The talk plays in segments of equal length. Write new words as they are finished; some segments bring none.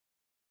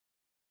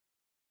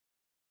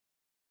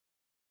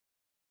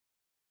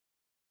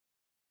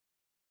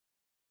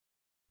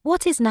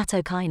What is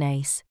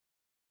nattokinase?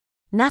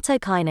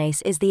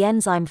 Nattokinase is the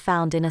enzyme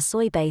found in a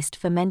soy-based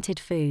fermented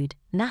food,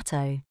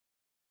 natto.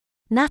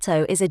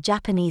 Natto is a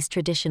Japanese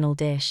traditional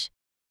dish.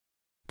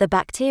 The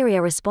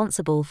bacteria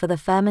responsible for the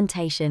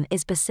fermentation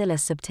is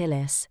Bacillus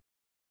subtilis.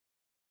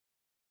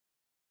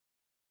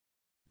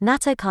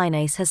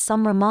 Nattokinase has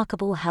some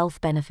remarkable health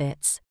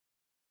benefits.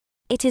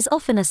 It is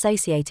often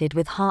associated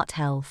with heart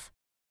health.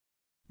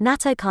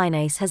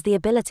 Nattokinase has the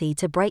ability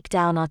to break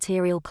down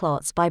arterial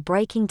clots by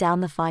breaking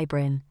down the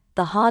fibrin,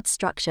 the hard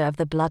structure of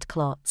the blood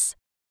clots.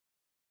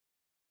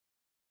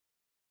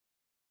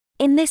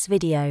 In this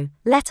video,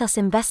 let us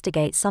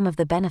investigate some of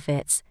the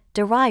benefits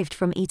derived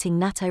from eating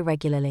natto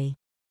regularly.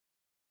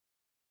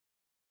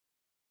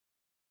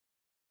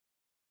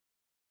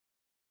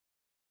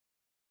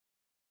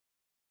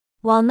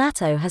 While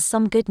natto has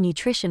some good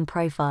nutrition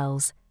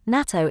profiles,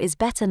 natto is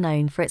better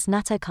known for its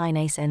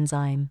nattokinase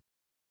enzyme.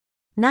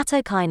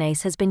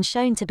 Nattokinase has been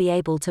shown to be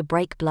able to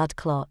break blood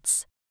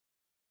clots.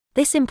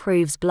 This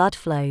improves blood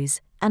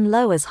flows and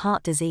lowers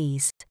heart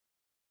disease.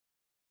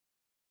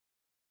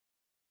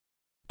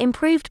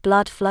 Improved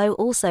blood flow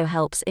also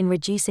helps in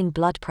reducing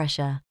blood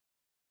pressure.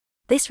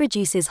 This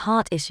reduces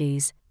heart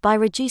issues by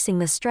reducing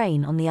the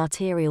strain on the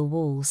arterial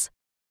walls.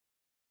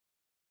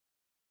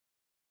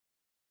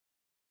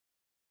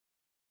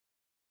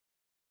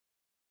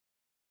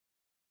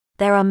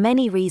 There are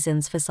many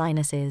reasons for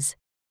sinuses.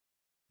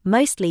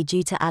 Mostly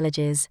due to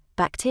allergies,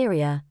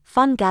 bacteria,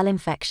 fungal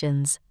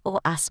infections, or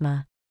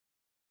asthma.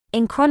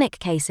 In chronic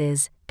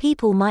cases,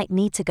 people might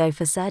need to go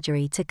for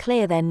surgery to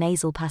clear their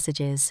nasal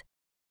passages.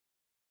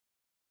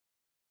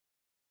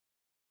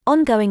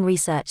 Ongoing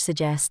research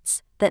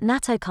suggests that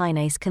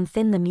nattokinase can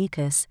thin the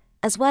mucus,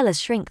 as well as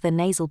shrink the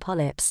nasal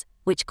polyps,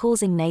 which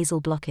causing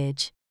nasal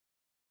blockage.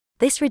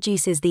 This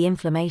reduces the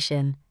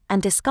inflammation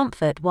and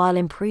discomfort while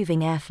improving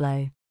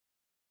airflow.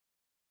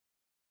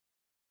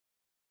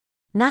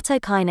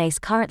 Nattokinase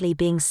currently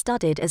being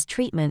studied as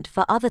treatment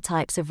for other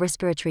types of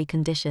respiratory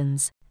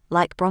conditions,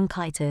 like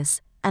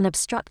bronchitis and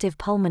obstructive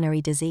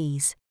pulmonary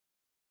disease.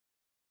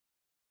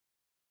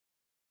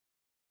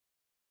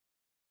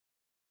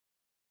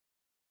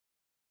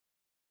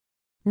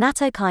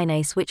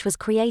 Nattokinase, which was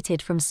created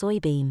from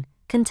soybean,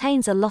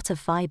 contains a lot of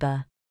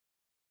fiber.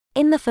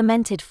 In the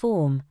fermented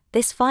form,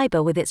 this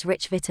fiber with its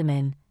rich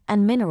vitamin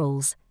and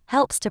minerals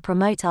helps to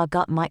promote our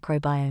gut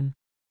microbiome.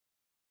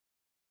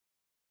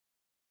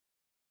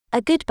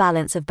 A good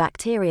balance of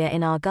bacteria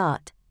in our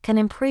gut can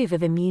improve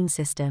our immune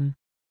system.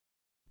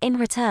 In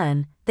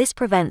return, this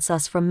prevents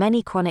us from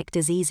many chronic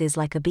diseases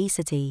like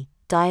obesity,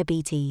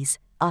 diabetes,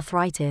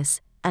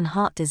 arthritis, and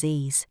heart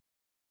disease.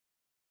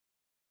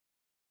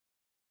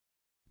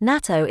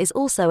 Natto is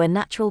also a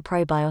natural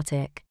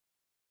probiotic.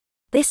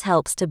 This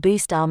helps to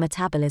boost our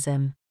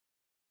metabolism.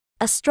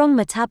 A strong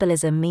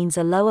metabolism means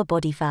a lower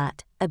body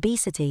fat,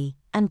 obesity,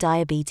 and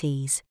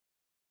diabetes.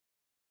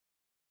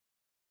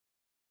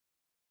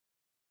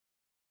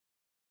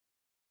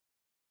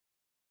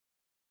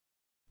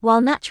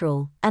 While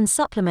natural and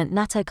supplement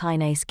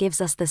nattokinase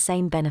gives us the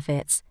same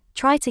benefits,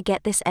 try to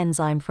get this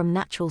enzyme from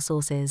natural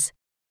sources.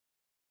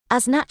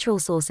 As natural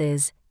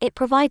sources, it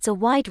provides a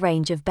wide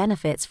range of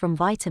benefits from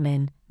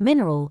vitamin,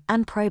 mineral,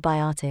 and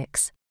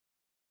probiotics.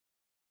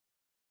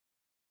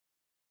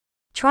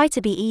 Try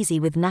to be easy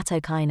with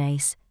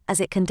nattokinase, as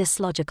it can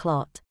dislodge a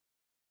clot.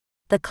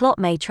 The clot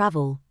may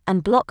travel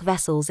and block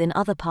vessels in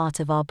other parts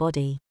of our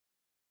body.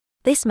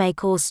 This may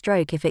cause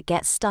stroke if it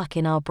gets stuck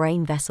in our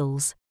brain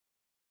vessels.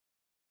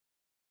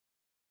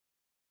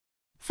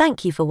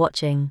 Thank you for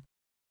watching.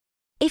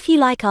 If you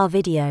like our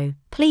video,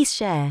 please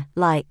share,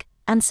 like,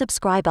 and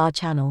subscribe our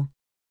channel.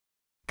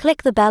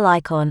 Click the bell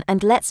icon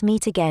and let's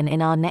meet again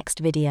in our next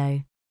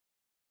video.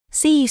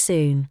 See you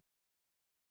soon.